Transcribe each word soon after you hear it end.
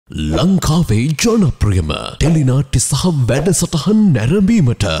ලංකාවේ ජනප්‍රියම ටෙලිනාට්‍ය සහ වැඩසටහන්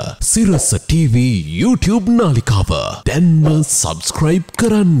නැරඹීමට සිරස TV YouTube නාලිකාව දැන්ම සබ්ස්ක්‍රයිබ්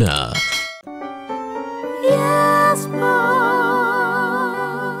කරන්න.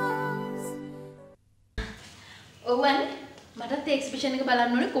 ඔව්වනේ මටත් ඒ එක්ස්පිෂන් එක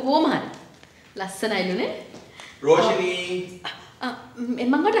බලන්න ඕනේ කොහොම හරි. ලස්සනයිලුනේ. රෝෂිනී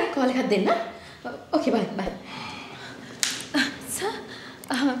මම මට කෝල් එකක් දෙන්න. ඕකේ බයි බයි.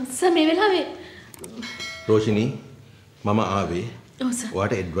 සර් මේ වෙලාවේ රෝෂිනී මම ආවේ ඔව් සර්.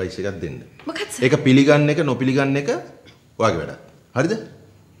 ඔයාට ඇඩ්වයිස් එකක් දෙන්න. මොකක්ද සර්? ඒක පිළිගන්න එක නොපිළිගන්න එක ඔයාගේ වැඩක්. හරිද?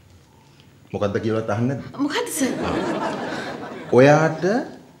 මොකද්ද කියලාත් අහන්නේ නැද්ද? මොකද්ද සර්? ඔයාට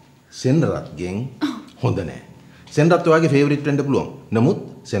සෙන්රත්ගෙන් හොඳ නැහැ. සෙන්රත් ඔයාගේ ෆේවරිට් වෙන්න පුළුවන්. නමුත්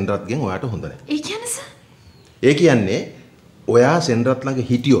සෙන්රත්ගෙන් ඔයාට හොඳ නැහැ. ඒ කියන්නේ සර්? ඒ කියන්නේ ඔයා සෙන්රත් ළඟ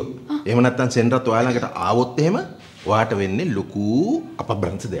හිටියොත් එහෙම නැත්නම් සෙන්රත් ඔයා ළඟට ආවොත් එහෙම ඔයාට වෙන්නේ ලොකු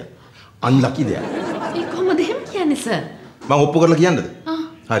අපබ්‍රංශ දෙයක්. අන්ලකි දෙයක්. ඒ කොහොමද එහෙම කියන්නේ සර්? මම ඔප්පු කරලා කියන්නද?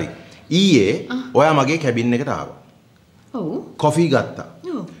 හරි. ඊයේ ඔයා මගේ කැබින් එකට ආවා. ඔව්. කොෆි ගත්තා.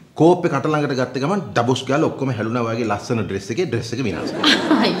 ඔව්. කෝප් එක කට ළඟට ගත්ත ගමන් ඩබුස් ගාලා ඔක්කොම හැලුණා වගේ ලස්සන ඩ්‍රෙස් එක විනාශ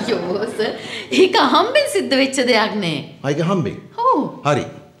කරා. අයියෝ සර්. ඒක හම්බෙන් සිද්ධ වෙච්ච දෙයක් නේ. ආයික හම්බෙන්. ඔව්. හරි.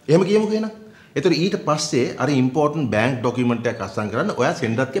 එහෙම කියමුකෝ එහෙනම්. ඒතර ඊට පස්සේ අර ඉම්පෝටන්ට් බැංක් ඩොකියුමන්ට් එකක් අස්සම් කරන්න ඔයා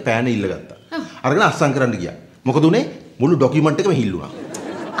සෙන්ඩත්ගේ පෑන ඉල්ලගත්තා. අරගෙන අස්සම් කරන්න ගියා. මොකද උනේ? මුළු ඩොකියුමන්ට් එකම හිල්ලුණා.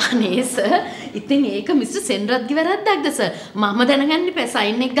 අනේ සර් ඉතින් ඒක මිස්ටර් සෙන්රත්ගේ වැරද්දක්ද සර්? මම දැනගන්න ඉපේ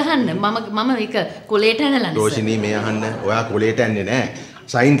සයින් එක ගහන්න. මම ඒක කොලේට ඇනලානේ සර්. රෝෂිනී මේ අහන්න. ඔයා කොලේට ඇන්නේ නැහැ.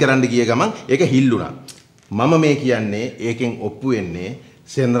 සයින් කරන්න ගිය ගමන් ඒක හිල්ලුණා. මම මේ කියන්නේ ඒකෙන් ඔප්පු වෙන්නේ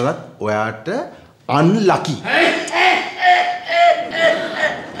සෙන්රත් ඔයාට අන්ලකි.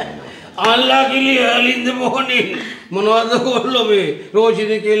 අන්ලකිලි ඇලින්ද මොහොනේ මොනවද කොල්ලෝ මේ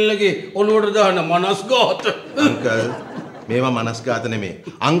රෝෂිනී කෙල්ලගේ ඔළුවට දාන මනස්ගත. අංකල් මේවා මනස්ගත නෙමෙයි.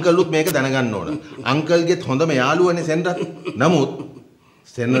 අංකල්ුත් මේක දැනගන්න ඕන. අංකල්ගෙත් හොඳම යාළුවනේ සෙන්රත්. නමුත්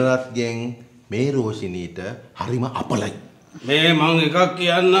සෙන්රත්ගෙන් මේ රෝෂිනීට හරිම අපලයි. මේ මං එකක්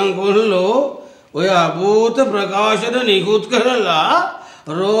කියන්නම් කොල්ලෝ ඔය අභූත ප්‍රකාශන නිකුත් කරලා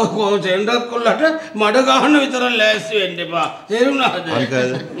රෝකෝ සෙන්රත් කොල්ලට මඩ ගහන්න විතර ලෑස්ති වෙන්න එපා. තේරුණාද?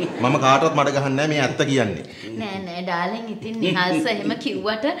 අංකල් මම කාටවත් මඩ ගහන්නේ නැහැ මේ ඇත්ත කියන්නේ. නෑ ඩාලින් ඉතින් නිහල්ස එහෙම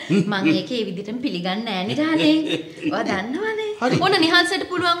කිව්වට මම ඒක ඒ විදිහටම පිළිගන්නේ නෑනේ ඩාලින්. ඔයා දන්නවනේ. ඕන නිහල්සට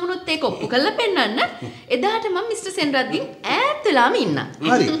පුළුවන් වුණොත් ඒක ඔප්පු කරලා පෙන්නන්න. එදාට මම මිස්ටර් සෙන්රත්ගෙන් ඈත් වෙලාම ඉන්නම්.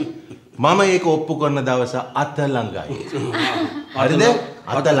 හරි. මම ඒක ඔප්පු කරන දවස අත ළඟයි. හරිද?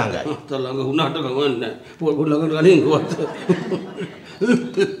 අත ළඟයි. අත ළඟ වුණාට ගමන්නේ. පොල් ළඟට ගනින් කොහොමද?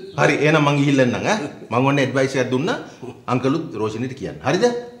 හරි එහෙනම් මං ගිහිල්ලා එන්නම් ඈ. මං ඔන්න ඇඩ්වයිස් එකක් දුන්නා. අංකලුත් රෝෂිනීට කියන්න. හරිද?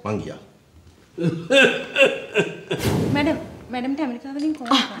 මං ගියා. मैडम अमेरिका वाली कौन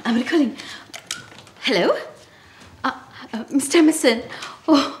है? अमेरिका वाली hello mister Emerson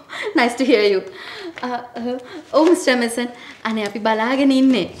oh nice to here you oh mister Emerson අනේ අපි බලාගෙන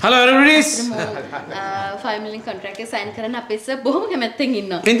ඉන්නේ. hello everybody 5 million contract එක sign කරන්න අපේ සර් බොහොම කැමැත්තෙන්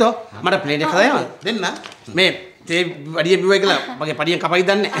ඉන්නවා. පින්තෝ මට ප්ලේන් එකක් හදායම දෙන්න. මේ තේ වඩිය බිව්වයි කියලා මගේ පඩියෙන් කපයි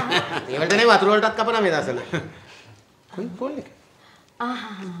දන්නේ. ඒ වලට නේ වතුර වලටත් කපනවා මේ දවස්වල. කොයි කෝල් එක?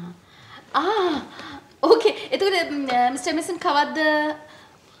 ඕකේ. එතකොට mister Emerson කවද්ද?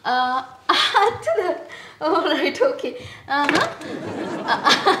 අතද? alright okay.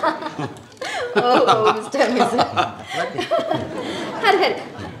 Oh mister Emerson. හරි.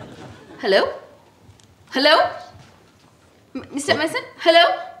 hello mister Emerson hello.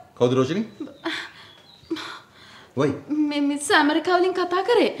 කවුද රෝෂිනී? වයි මේ මිස් ඇමරිකාව වලින් කතා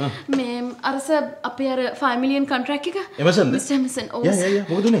කරේ. මේ අරස අපේ අර 5 million contract එක. එමර්සන්ද? මිස්ටර් එමර්සන් ඔව්. යා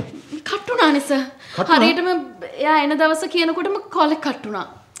මොකද උනේ? කට්ටුනානේ සර්. හරියටම එයා එන දවස කියනකොටම කෝල් එක කට්ටුනා.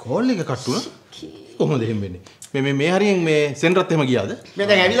 කෝල් එක කට්ටුනා? කොහොමද එහෙම වෙන්නේ? මේ හරියෙන් මේ සෙන්රත් එහෙම ගියාද? මේ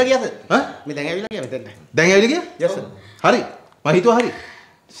දැන් ඇවිල්ලා ගියාද? මේ දැන් ඇවිල්ලා ගියා මෙතෙන්ට. දැන් ඇවිල්ලා ගියා? yes sir. හරි. මම හිතුවා හරි.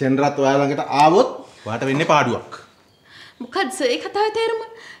 සෙන්රත් ඔයා ළඟට ආවොත් ඔයාට වෙන්නේ පාඩුවක්. මොකද්ද සර් ඒ කතාවේ තේරුම?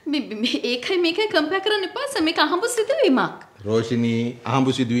 ඒකයි මේකයි කම්පෙයාර් කරන්න එපා සර්. මේක අහඹු සිදුවීමක්. රෝෂිනී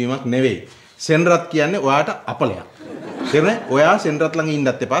අහඹු සිදුවීමක් නෙවෙයි. සෙන්රත් කියන්නේ ඔයාට අපලයක්. තේරුණා? ඔයා සෙන්රත් ළඟ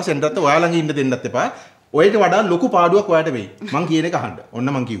ඉන්නත් එපා. සෙන්රත් ඔයා ළඟ ඉන්න දෙන්නත් එපා. ඔයට වඩා ලොකු පාඩුවක් ඔයාට වෙයි. මං කියන එක අහන්න.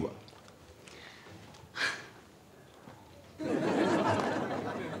 ඔන්න මං කිව්වා.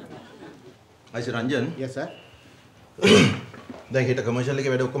 අයිස රංජන්. yes sir. දැන් හිට කමර්ෂල්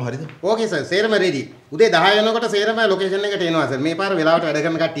එකේ වැඩ ඔක්කොම හරිද? okay sir. සේරම ready. උදේ 10 වෙනකොට සේරම ලොකේෂන් එකට එනවා sir. මේ පාර වෙලාවට වැඩ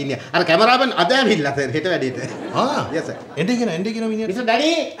කරන කට්ටිය ඉන්නේ. අර කැමරාමන් අද ඇවිල්ලා sir හෙට වැඩේට. yes sir. එන්නේ කියන මිනිහා. Mr.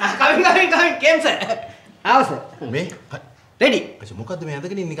 Daddy. coming came sir. ආව sir. මේ ready. අයිස මොකද්ද මේ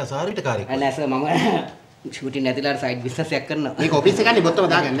අදගෙන ඉන්නේ කසාරිට කාර්යයක්? නෑ sir මම ෂූටින් නැතිලාට සයිඩ් බිස්නස් එකක් කරනවා. මේක ඔෆිස් එකනේ බොත්තම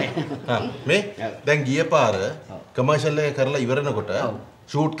දාගන්න. මේ දැන් ගිය පාර කමර්ෂල් එක කරලා ඉවරනකොට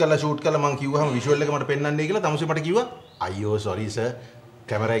ෂූට් කළා මං කිව්වහම විෂුවල් එක මට පෙන්වන්නයි කියලා තමුසේ මට කිව්වා අයියෝ සෝරි සර්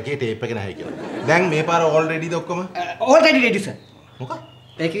කැමරා එකේ ටේප් එක නැහැ කියලා. දැන් මේ පාර ඕල්රෙඩිද ඔක්කොම? Already ready sir. මොකක්?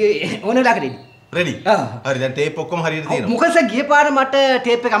 ඒකේ ඕනෙලාක රෙඩි. රෙඩි. හරි දැන් ටේප් ඔක්කොම හරියට තියෙනවා. මොකද සර් ගිය පාර මට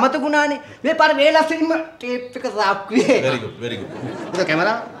ටේප් එක අමතකුණානේ. මේ පාර වේලස්සෙන්ම ටේප් එක සාක්කුවේ. very good. උද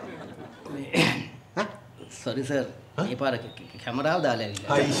කැමරාව? Sorry sir. මේ පාර කැමරාව දාලා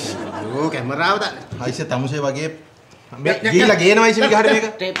ඇවිල්ලා. හයිස්. ඕ කැමරාව දාන්න. හයිස් තමුසේ වගේ ගිහිල්ලා ගේනවයි සිල් ගහට මේක.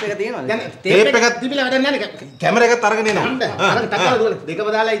 ටේප් එක තියෙනවද? ටේප් එකක් තිබිලා වැඩක් නැහැ නේ. කැමරා එකත් අරගෙන එනවා. අර තක්කලා දුවල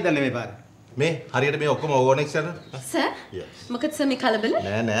දෙකම දාලා ඉදන්නේ මේ පාර. මේ හරියට මේ ඔක්කොම ඕනෙක්ස් යන සර් මොකද සර් මේ කලබල?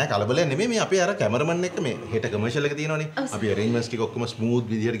 නෑ කලබලයක් නෙමෙයි මේ අපේ අර කැමරමන් එක්ක මේ හෙට කමර්ෂල් එක තියෙනවනේ. අපි අරේන්ජ්මන්ට්ස් ටික ඔක්කොම ස්මූත්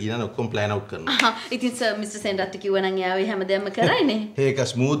විදියට ගියන ඔක්කොම ප්ලෑන් අවුට් කරනවා. ඉතින් සර් මිස්ටර් සෙන්රත් කිව්වා නම් එයා ඔය හැමදේම කරයිනේ. ඒක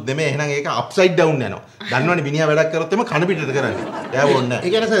ස්මූත් නෙමෙයි එහෙනම් ඒක අප්සයිඩ් ඩවුන් යනවා. දන්නවනේ මිනිහා වැඩක් කරොත් එම කන පිටට කරන්නේ. එයා ඕනේ නෑ.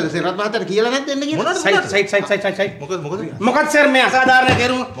 ඒ කියන්නේ සරත් මහත්තයාට කියලා නැද්ද එන්න කියලා? සයිට් මොකද මොකක්ද සර් මේ අසාධාරණ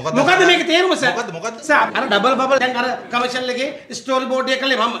තේරුම මොකද්ද මේකේ තේරුම සර් මොකද්ද සර් අර ඩබල් බබල් දැන් අර කමර්ෂල් එකේ ස්ටෝරි බෝඩ් එක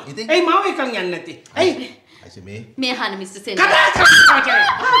කළේ මම එයි මාව එකන් යන්නේ නැති ඇයි අයිසේ මේ මේ අහන්න මිස්ටර් සෙන්රත්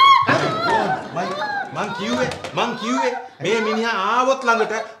මං කිව්වේ මේ මිනිහා ආවොත්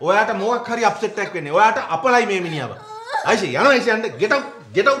ළඟට ඔයාට මොකක් හරි අප්සෙට් එකක් වෙන්නේ. ඔයාට අපලයි මේ මිනිහව. අයිසේ යනවා අයිසේ යන්න get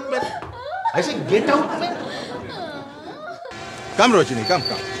out man. අයිසේ get out man. Come Roshini come.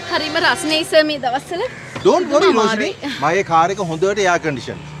 හරිම රස්නේ සර් මේ දවස්වල. Don't worry Roshini. මගේ කාර් එක හොඳට එයා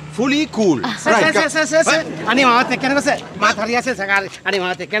කන්ඩිෂන්. fully cool. සර් අනේ මාත් එක්ක යනකො සර් මාත් හරියට සර් අනේ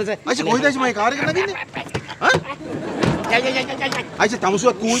මාත් එක්ක යන සර් අයිසේ කොයිද අයිසේ මගේ කාර් එක නගින්නේ? හා? අයිසේ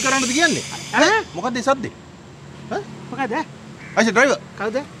තමුසුවක් කූල් කරන්නද කියන්නේ? ඈ මොකද්ද ඒ සද්දේ? හා? මොකද අයිසේ ඩ්‍රයිවර්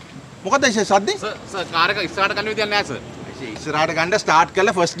කවුද මොකද්ද අයිසේ සද්දේ? සර් කාර් එක ඉස්සරහට ගන්න විදියක් නැහැ සර්. අයිසේ ඉස්සරහට ගන්න ස්ටාර්ට්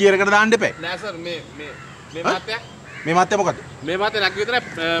කරලා ෆස්ට් ගියර් එකට දාන්න එපා. නෑ සර් මේ මාත්‍යා මේ මාත්‍යා මොකද්ද? මේ මාත්‍යා නැග්ග විතරයි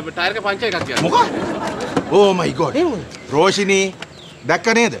ටයර් එක පංචර් එකක් කියන්නේ. මොකක්ද? Oh my god. රෝෂිනී දැක්ක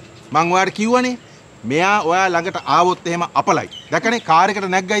නේද? මං ඔයාලට කිව්වනේ. මෙයා ඔයා ළඟට ආවොත් එහෙම අපලයි. දැක්කනේ කාර් එකට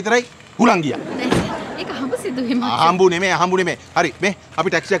නැග්ගා විතරයි හුලං ගියා. ඒක හම්බ සිදුවීම. හම්බු නෙමෙයි. හරි මේ අපි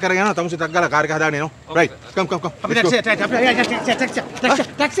ටැක්සි එක කරගෙන යනවා. තමුසේ ටක් ගාලා කාර් එක හදාගෙන එනවා. රයිට්. කම්. අපි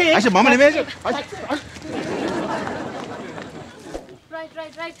ටැක්සි අයිසේ මම නෙමෙයි.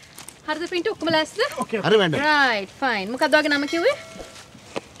 right හරිද පින්ටු ඔක්කොම ලෑස්තිද? හරි මෑන්ඩ. right fine මොකක්ද වගේ නම කිව්වේ?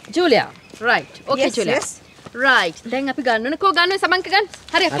 Julia right okay Julia right දැන් අපි ගන්න ඕනේ කෝ ගන්න ඕනේ සමන්ක ගන්න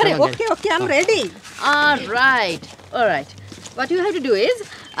හරි Okay, I'm ready. right all right what you have to do is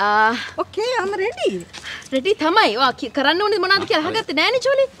Okay, I'm ready. ready තමයි ඔයා කරන්න ඕනේ මොනවද කියලා අහගත්තේ නෑනේ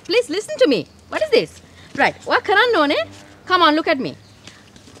ජූලි please listen to me what is this right ඔයා කරන්න ඕනේ come on look at me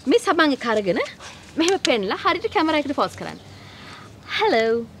මේ සමන් එක අරගෙන මෙහෙම පෙන්ලා හරියට කැමරා එකට පෝස් කරන්න hello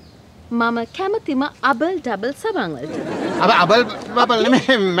මම කැමතිම අබල් ඩබල් සබන් වලට. අබල් බබල්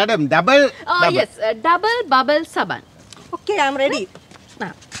නෙමෙයි madam double. yes double bubble සබන්. Okay, I'm ready.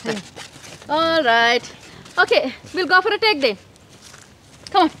 Now. All right. Okay, we'll go for a take then.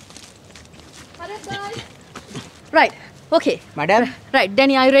 Come on. Hurry up, guys. Right. Okay. Madam? Right.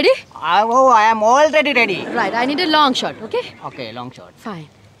 Danny, are you ready? Oh, I am already ready. Right. I need a long shot. Okay. Okay, long shot. Fine.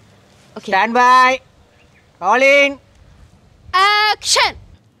 Okay. Stand by. Rolling. Action.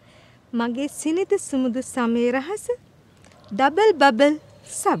 මගේ සිනිත සුමුදු සමේ රහස double bubble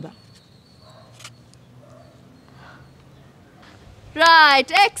සබ. Right.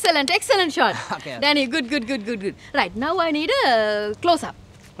 Excellent shot. Okay. Danny, good. Right. Now I need a close up.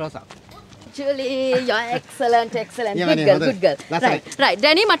 Close up. Julie, you're excellent. Yeah, Good girl. That's Right.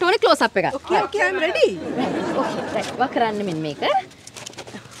 Danny, මට ඕනේ close up එක. Okay, I'm ready. Right. වා කරන්න මෙන්න මේක.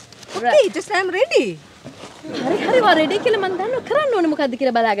 Okay, just I'm ready. හරි වා ready කියලා මම දන්නවා කරන්න ඕනේ මොකද්ද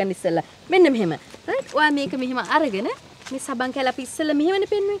කියලා බලාගන්න ඉස්සෙල්ලා. මෙන්න මෙහෙම. right? ඔයා මේක මෙහෙම අරගෙන මේ සබන් කැල අපි ඉස්සෙල්ලා මෙහෙමනේ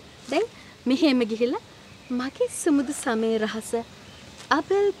පෙන්වන්නේ. දැන් මෙහෙම ගිහිල්ලා මගේ සුමුදු සමේ රහස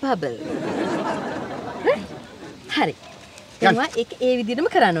අබල් බබල්. හරි. එනවා ඒක ඒ විදිහටම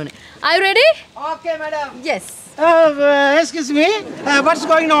කරන්න ඕනේ. Are you ready? Okay, madam. Yes. excuse me what's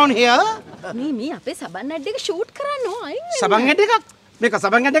going on here මේ අපේ සබන් ඇඩ් එක ෂූට් කරන්න ඕයි. සබන් ඇඩ් එකක් මේක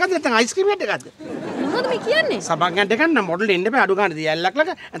සබන් ඇඩ් එකක්ද නැත්නම් අයිස්ක්‍රීම් ඇඩ් එකක්ද මොනවද මේ කියන්නේ? සබන් ඇඩ් එකක් නම් මොඩල් එන්න බෑ අඩු ගන්න දියැලක්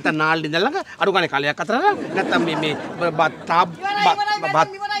ළඟ නැත්නම් නාල් දින්දල් ළඟ අඩු ගන්න කලයක් අතර නැත්නම් මේ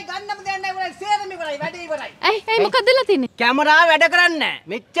ඇයි මොකක්ද වෙලා තින්නේ? කැමරාව වැඩ කරන්නේ නැහැ.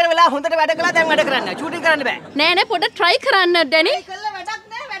 මෙච්චර වෙලා හොඳට වැඩ කළා දැන් වැඩ කරන්නේ නැහැ. ෂූටින් කරන්න බෑ. නෑ පොඩ්ඩක් try කරන්න ඩැනි.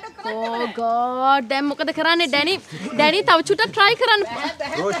 Oh god දැන් මොකද කරන්නේ ඩැනි? ඩැනි තව චුට්ටක් try කරන්න.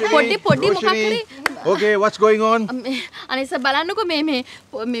 පොඩි මොකක් හරි. Okay, what's going on? අනේ සර් බලන්නකෝ මේ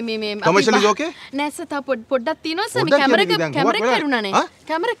Commercial is okay? නෑ සර් තව පොඩ්ඩක් තියෙනවා සර් මේ කැමරා කැඩුණානේ.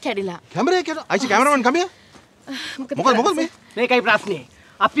 කැමරා කැඩිලා. කැමරා එක අයිසේ කැමරාමන් come here. මොකද මේ? මේකයි ප්‍රශ්නේ.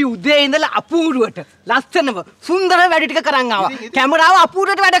 අපි උදේ ඉඳලා අපූරුවට ලස්සනම සුන්දර වැඩ ටික කරන් ආවා. කැමරාව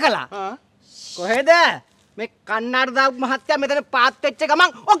අපූරුවට වැඩ කළා. කොහෙද? මේ කන්නාඩි දාපු මහත්තයා මෙතන පාත් වෙච්ච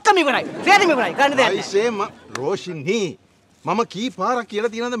ගමන් ඔක්කොම ඉවරයි. සේරම ඉවරයි. ගන්න දෙයක් නැහැ. අයිසේ රෝෂිනී මම කී පාරක්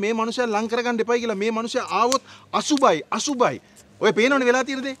කියලා තියෙනවද මේ මනුස්සයා ලං කරගන්න එපයි කියලා. මේ මනුස්සයා ආවොත් අසුබයි. ඔය පේනවනේ වෙලා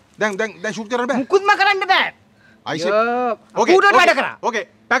තියෙන දේ. දැන් ෂූට් කරන්න බෑ. මුකුත්ම කරන්න බෑ. අයිසේ අපූරුවට වැඩ කරා. Okay,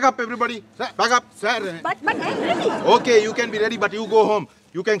 pack up everybody. Pack up, sir. But I'm ready. Okay, you can be ready, but you go home.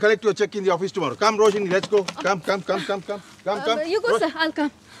 You can collect your check in the office tomorrow. Come, Roshini, let's go. Come. You go, sir. I'll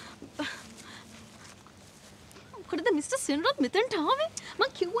come. මොකටද mister සෙන්රත් මෙතනට ආවේ? මං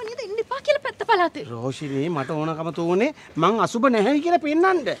කිව්වා නේද ඉන්න එපා කියලා පැත්ත පළාතේ. රෝෂිනී මට ඕනකම තෝනේ මං අසුබ නැහැ කියලා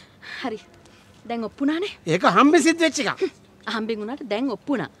පෙන්නන්න. හරි. දැන් ඔප්පුණානේ. ඒක හම්බෙ සිද්ධ වෙච්ච එකක්. හම්බෙන් උනාට දැන්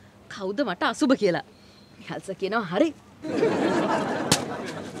ඔප්පුණා. කවුද මට අසුබ කියලා? හල්ස කියනවා හරි.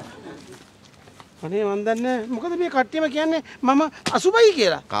 අනේ මන් දන්නේ මොකද මේ කට්ටියම කියන්නේ මම අසුබයි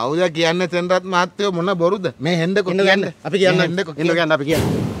කියලා. කවුද කියන්නේ සෙන්රත් මහත්තයෝ මොන බොරුද? මේ හෙන්දකෝ කියන්නේ. අපි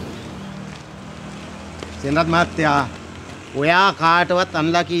කියන්නේ. සෙන්රත් මහත්තයා ඔයා කාටවත්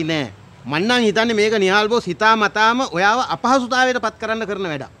අන්ලකි නෑ. මං නම් හිතන්නේ මේක නිහාල් බොස් හිතා මතාම ඔයාව අපහසුතාවයට පත් කරන්න කරන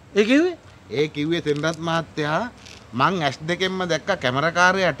වැඩක්. ඒ කිව්වේ? ඒ කිව්වේ සෙන්රත් මහත්තයා මං ඇස් දෙකෙන්ම දැක්ක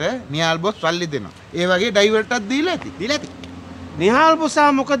කැමරාකාරයාට නිහාල් බොස් සල්ලි දෙනවා. ඒ වගේ ඩයිවර්ට්ටක් දීලා ඇති. නිහාල් බොසා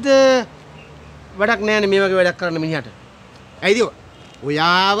මොකද වැඩක් නෑනේ මේ වගේ වැඩක් කරන්න මිනිහට. ඇයිද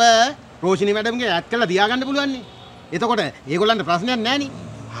ඔයාව රෝෂිනි මැඩම්ගේ ඇත් කරලා තියාගන්න පුළුවන් නේ. එතකොට ඒගොල්ලන්ට ප්‍රශ්නයක් නෑනේ.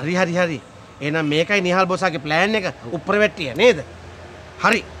 හරි. එහෙනම් මේකයි නිහාල් බොසාගේ ප්ලෑන් එක උප්පරවැට්ටිය නේද?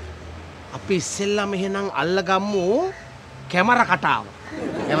 හරි. අපි ඉස්සෙල්ලාම එහෙනම් අල්ලගමු කැමරා කටාව.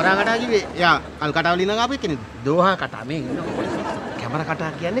 කැමරා කටා කිව්වේ එයා කල් කටාවල ඉන්න ආපු එක්කනේද? දෝහා කටා මේ ඉන්නකොට. කැමරා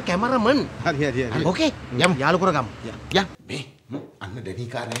කටා කියන්නේ කැමරමන්. හරි. ඕකේ. යම් යාළු කරගමු. යම් මේ අන්න දෙවි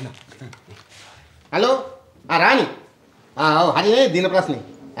කාරණා එනවා. හලෝ රාණි. ඔව් හරි නේ දින ප්‍රශ්නේ.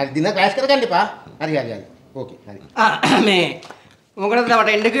 හරි දින ක්‍රෑෂ් කරගන්න එපා. හරි. ඕකේ හරි. මේ මොකටද මට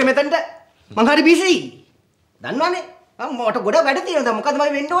එන්න කිව්වේ මෙතනට? මං හරි බිසි. දන්නවනේ. මට ගොඩ වැඩ තියෙනවා. මොකද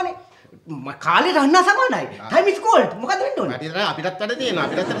මම වෙන්න ඕනේ? කාලේ රන්න සමානයි. time is gold. මොකද වෙන්න ඕනේ? අපිටත් වැඩ තියෙනවා.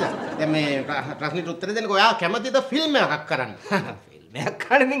 දැන් මේ ප්‍රශ්නෙට උත්තර දෙන්නකෝ. ඔයා කැමතිද ෆිල්ම් එකක් කරන්න? ෆිල්ම් එකක්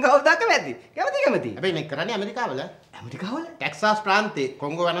කරන්න ඉතින් කවුද කැමති? කැමති. හැබැයි මේක කරන්නේ ඇමරිකාවල. ඇමරිකාවල? Texas ප්‍රාන්තේ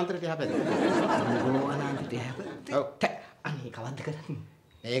Congo වනාන්තරයට යහපැද. කොංගෝ වනාන්තරයට යහපැද? ඔව්. අනේ කවද්ද කරන්නේ?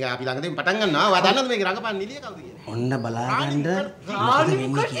 මේක අපි ළඟදී පටන් ගන්නවා. ඔයා දන්නවද මේක රංගපාන නිලිය කවුද කියන්නේ? ඔන්න බලාගන්න. මොකද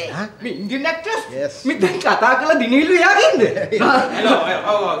වෙන්නේ කියලා? මේ ඉන්දියන් ඇක්ටර්ස්? මේ දැන් කතා කරලා දිනීලු යාගින්ද? hello.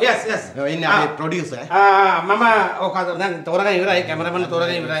 Yes. ඔය ඉන්නේ අපේ ප්‍රොඩියුසර්. මම ඔක දැන් තෝරගෙන ඉවරයි. කැමරාමන්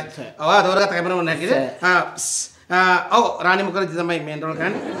තෝරගෙන ඉවරයි. ඔයා තෝරගත්ත කැමරාමන් නැකිද? ඔව් රාණි මොකද තමයි මේන් රෝල්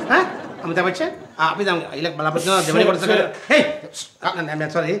කරන්නේ? අමිතාබ් බච්චන් අපි දැන් ඊළඟ බලාපොරොත්තු වෙනවා දෙවෙනි කොටස කරලා. හේ I'm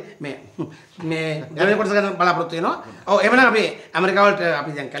sorry මේ දෙවෙනි කොටස කරලා බලාපොරොත්තු වෙනවා. ඔව් එවනම් අපි ඇමරිකාවලට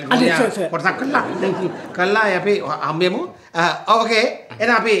අපි දැන් කැලිෆෝනියා කොටසක් කළා අපි හම්බෙමු. ඕකේ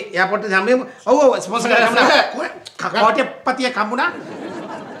එහෙනම් අපි එයාපෝට් එකේ හම්බෙමු. ඔව් ස්පොන්සර් කරලා කෝටිපතිය කම්බුණා.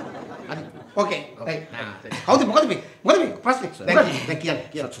 හරි ඕකේ කවුද මොකද මේ ප්‍රශ්නේ දැන්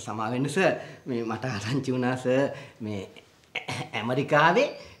කියන්න සමා වෙන්න සර් මේ මට ආරංචි වුණා සර් මේ ඇමරිකාවේ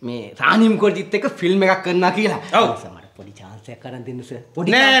මේ රාණිම් කොටිත් එක්ක ෆිල්ම් එකක් කරනවා කියලා. ඔව්. මට පොඩි chance එකක් අරන් දෙන්න සර්.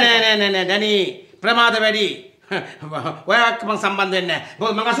 නෑ ඩැනි ප්‍රමාද වැඩි. ඔයාක් මං සම්බන්ධ වෙන්නේ නෑ.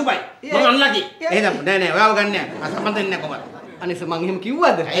 මොකද මං අසුබයි. මං අන්ලකි. එහෙනම් නෑ ඔයාව ගන්න නෑ. මං සම්බන්ධ වෙන්නේ නෑ කොහමද? අනේ සර් මං එහෙම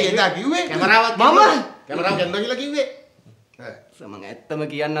කිව්වද? ඇයි එදා කිව්වේ? කැමරාවක් මම කැමරාව ගන්න කියලා කිව්වේ. සර් මං ඇත්තම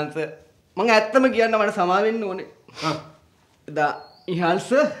කියන්නම් සර්. මං ඇත්තම කියන්න මට සමා වෙන්න ඕනේ. එදා ඉහල්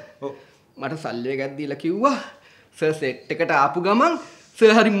සර් මට සල්ලි එකක් දීලා කිව්වා සර් සෙට් එකට ආපු ගමන්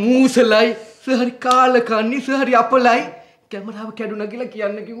සර් හරි මූසලයි සර් හරි කාලකන්ණි සර් හරි අපලයි කැමරාව කැඩුනා කියලා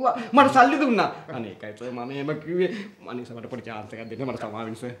කියන්න කිව්වා මට සල්ලි දුන්නා අනේ ඒකයි සර් මම එහෙම කිව්වේ අනේ සර් මට පොඩි chance එකක් දෙන්න මට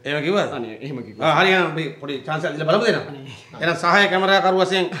සමාවෙන්න සර් එහෙම කිව්වද අනේ එහෙම කිව්වා හරි එහෙනම් අපි පොඩි chance එකක් දීලා බලමු දෙනවා එහෙනම් සහාය කැමරා කරු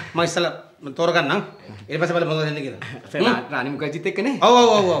වශයෙන් මම ඉස්සලා තෝරගන්නම් ඊට පස්සේ බලමු මොකද වෙන්නේ කියලා සර් රාණි මුඛර්ජිත් එක්කනේ ඔව්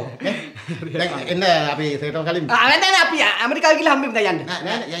දැන් එන්න අපි සේටම කලින් නෑ අපි ඇමරිකාව ගිහලා හම්බෙමු දැන් යන්න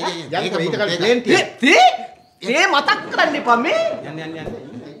නෑ ඒක ඊට කලින් ප්ලේන් ඒ මතක් කරන්න එපා මේ යන්න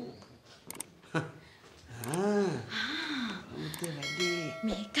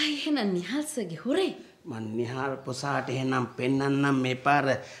මේකයි එහෙනම් නිහල්සගේ හොරේ. මන් නිහාල් පොසාට එහෙනම් පෙන්නන්නම් මේ පාර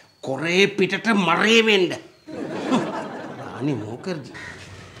කොරේ පිටට මරේ වෙන්න. රාණි මොකර්ජි.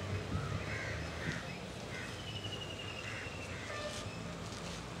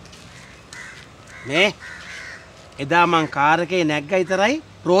 මේ එදා මං කාර් එකේ නැග්ග විතරයි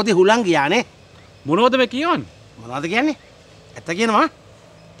රෝදි හුලං ගියානේ. මොනවද මේ කියවන්නේ? මොනවද කියන්නේ? ඇත්ත කියනවා.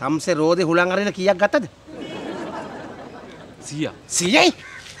 තම්සේ රෝදි හුලං අරගෙන කීයක් ගත්තද? 100යි 100යි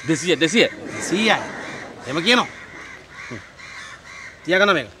 200 100යි එහෙම කියනවා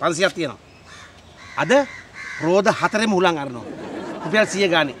තියාගන්න මේක 500ක් තියෙනවා. අද රෝද 4ෙම හුලං අරනවා. රුපියල් 100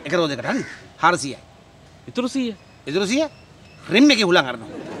 ගානේ එක රෝදයකට හරිද? 400යි. ඉතුරු 100. ඉතුරු 100 රිම් එකේ හුලං අරනවා.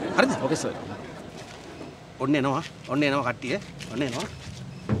 හරිද? ඕකේ සර්. ඔන්න එනවා කට්ටිය. ඔන්න එනවා.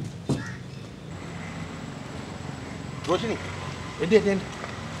 රෝෂිනි එන්න.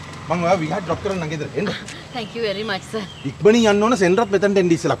 මම ඔයා විහාර ඩ්‍රොප් කරන්න ගෙදර එන්න. Thank you very much sir. ඉක්මනින් යන්න ඕන සෙන්රත් මෙතනට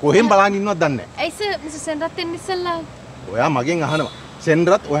එන්න ඉස්සලා. කොහෙන් බලන් ඉන්නවද දන්නේ නැහැ. ඇයි sir Mr. සෙන්රත් එන්න ඉස්සෙල්ලා? ඔයා මගෙන් අහනවා.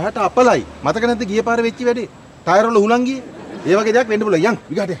 සෙන්රත් ඔයාට අපලයි. මතක නැද්ද ගිය පාර වෙච්ච වැඩේ? ටයර් වල හුලං ගියේ. ඒ වගේ දෙයක් වෙන්න පුළුවන්. යන්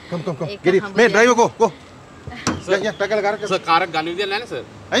විහාරට come. ගෙඩි මේ ඩ්‍රයිවර් go. යන් ටකල කරක. සර් කාර් එක ගන්න විදියක් නැහැ නේ සර්.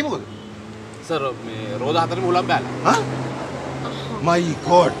 ඇයි මොකද? සර් මේ රෝද 4ෙම හුලම් බෑලා. හා? my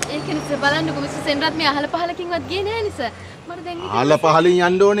god. ඒක නිසා බලන්නකෝ Mr. සෙන්රත් මේ අහල පහලකින්වත් ගියේ නෑ නේ sir. මට දැන් ආල පහලින්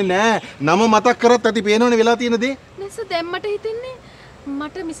යන්න ඕනේ නෑ. නම මතක් කරත් ඇති පේනවනේ වෙලා තියෙන දේ. නෑ sir දැන් මට හිතෙන්නේ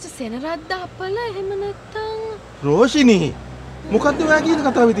මට Mr. සෙනරත් අපල එහෙම නැත්තම් රෝෂිනි මොකද්ද ඔයා කියන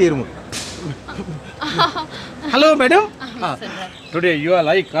කතාවේ තේරුම? Hello madam. Today you are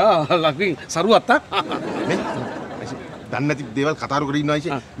like laughing saruwatta. මේ දන්නේ නැති දේවල් කතා කර ඉන්නවා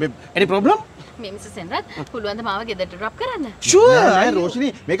ඉතින් මේ Any problem? මේ Mr. සෙනරත් පුළුවන් ද මාව ගෙදරට ඩ්‍රොප් කරන්න? sure නෑ රෝෂිනි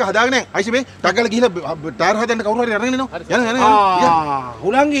මේක හදාගෙන යන්. අයිසි මේ ටග්ගල ගිහිල්ලා ටයර් හදන්න කවුරු හරි අරගෙන එනවා. යන්න.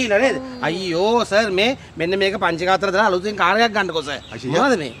 හුලං ගිහිල්ලා නේද? අයියෝ සර් මේ මෙන්න මේක පංචකාතර දාලා අලුතෙන් කාර් එකක් ගන්නකෝ සර්.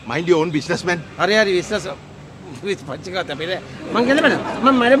 මොනවද මේ? mind your own business man. හරි විශ්වාස with පංචකාතර පිළ මං ගෙන්න බෑ. මම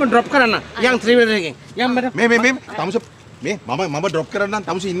මැඩම් ඩ්‍රොප් කරන්න. යන් 3 wheeler එකෙන්. යන් මැඩම්. මේ තමුස මේ මම ඩ්‍රොප් කරන්නම්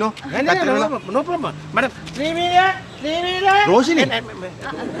තමුස ඉන්නෝ. no problem. Madam 3 wheeler. රෝෂිනි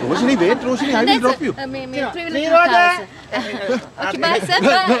wait රෝෂිනි I will drop you. මේ ත්‍රිවිධ okay bye sir.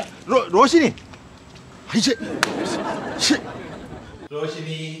 රෝෂිනි අයිෂේ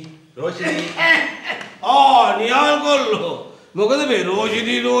රෝෂිනි නිහාල් කොල්ලෝ මොකද මේ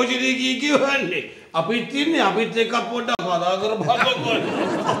රෝෂිනී කියවන්නේ අපිත් ඉන්නේ අපිත් එක්ක පොඩ්ඩක් කතා කරපහකෝ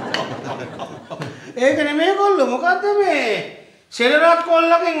ඒක නෙමෙයි කොල්ලෝ මොකද්ද මේ සෙනරත්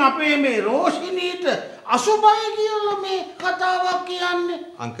කොල්ලගෙන් අපේ මේ රෝෂිනීට අසුබයි කියලා මේ කතාවක් කියන්නේ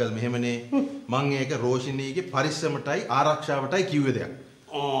අංකල් මෙහෙමනේ මං ඒක රෝෂිනීගේ පරිස්සමටයි ආරක්ෂාවටයි කිව්වේ දෙයක්.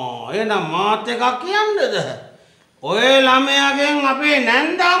 එහෙනම් මාත් එකක් කියන්නද? ඔය ළමයාගෙන් අපේ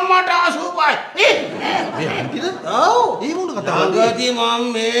නැන්දම්මට අසුබයි. මේ අන්තිද? ඔව්. ඒ මොන කතාවද? අගදී මම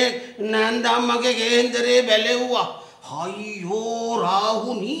මේ නැන්දම්මගේ කේන්දරේ බැලෙව්වා. අයියෝ රාහු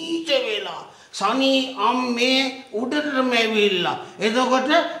නීච වෙලා. සනී අම්මේ උඩටම ඇවිල්ලා. එතකොට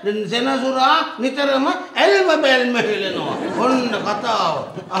සෙනසුරා නිතරම ඇල්ම බැල්ම හෙලනවා. ඔන්න කතාව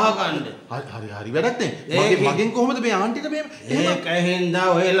අහගන්න. හරි වැඩක් නේ. මගෙන් කොහොමද මේ ආන්ටිට මේ ඒක හින්දා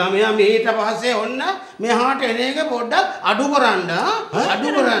ඔය ළමයා ඊට පස්සේ ඔන්න මෙහාට එන එක පොඩ්ඩක් අඩු කරන්න.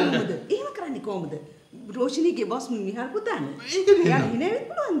 එහෙම කරන්නේ කොහොමද? රෝෂිනීගේ බොස් මිහාර පුතානේ. එයා හිනෙවෙත්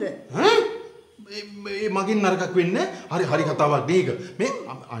පුළුවන්ද? මගින් නරකක් වෙන්නේ හරි කතාවක් නේ ඒක. මේ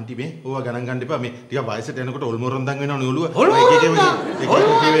ආන්ටි මේ ඕවා ගණන් ගන්න එපා. මේ ටික වයසට යනකොට ඔල්මොරන්දන් වෙනවනේ ඔළුව.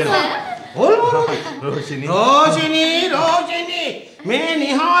 රෝෂිනී මේ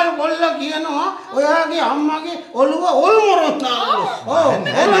නිහාල් කොල්ල කියනවා ඔයාගේ අම්මගේ ඔළුව ඔල්මොරන්දන්. ඔව්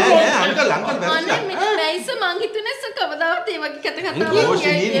නෑ අංකල් අනේ මේ නයිස මං හිතුනේ සර් කවදාවත් ඒ වගේ කතාවක්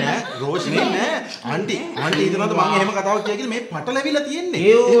රෝෂිනී නෑ ආන්ටි හිතනවාද මම එහෙම කතාවක් කිය කියලා මේ පටලැවිලා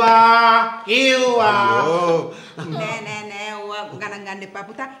තියෙන්නේ. කිව්වා නෑ ඔයා ගණන් ගන්න එපා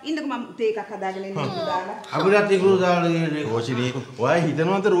පුතා. ඉන්නකෝ මම තේ එකක් හදාගෙන එන්න දාලා. අපිටත් ඉක්රු දාලා ඉන්නේ. රෝෂිනී ඔයා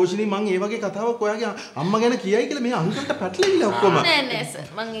හිතනවාද රෝෂිනී මං ඒ වගේ කතාවක් ඔයාගේ අම්මා ගැන කියයි කියලා මේ අංකල්ට පැටලෙවිලා ඔක්කොම. නෑ සර්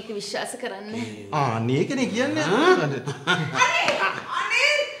මං ඒක විශ්වාස කරන්නේ මේකනේ කියන්නේ. අනේ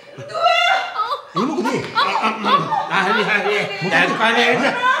ඒ මොකද? හරි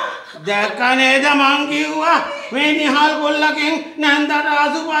දැක්කනේද මං කිව්වා මේ නිහාල් කොල්ලගෙන් නැන්දට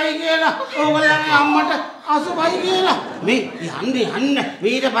අසුබයි කියලා. ඕගොල්ලන්ගේ අම්මට අසුබයි කියලා. මේ යන්න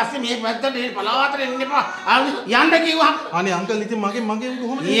ඊට පස්සේ මේ පැත්තට පලාවතට එන්න එපා. යන්න කිව්වා. අනේ අංකල් ඉතින් මගේ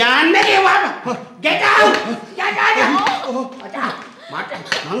කොහොමද? යන්න කිව්වා. get out. මට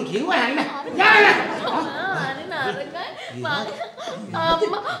මං කිව්වා යන්න. අනේ නරකයි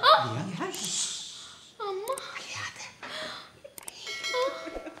අම්මා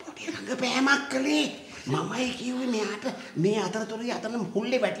රංගපෑමක් කළේ මමයි කිව්වේ මෙයාට මේ අතරතුරේ අතන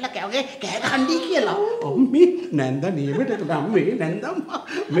මුල්ලේ වැටලා කෑවගේ කෑ ගහන්නයි කියලා. අම්මේ නැන්ද නියමෙට ගම්මේ නැන්දම්මා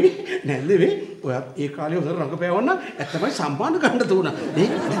මේ නැන්ද මේ ඔයත් ඒ කාලේ හොඳ රංගපෑවන්න ඇත්තමයි සම්මාන ගන්න තුණා. මේ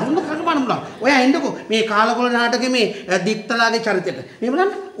නැන්ද රංගපෑවන්න බුණා. ඔයා එන්නකෝ මේ කාලකොල නාටකේ මේ දික්තලාගේ චරිතෙට. මේ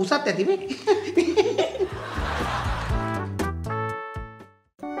බලන්න උසත් ඇති මේ.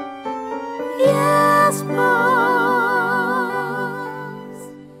 Yes, boy.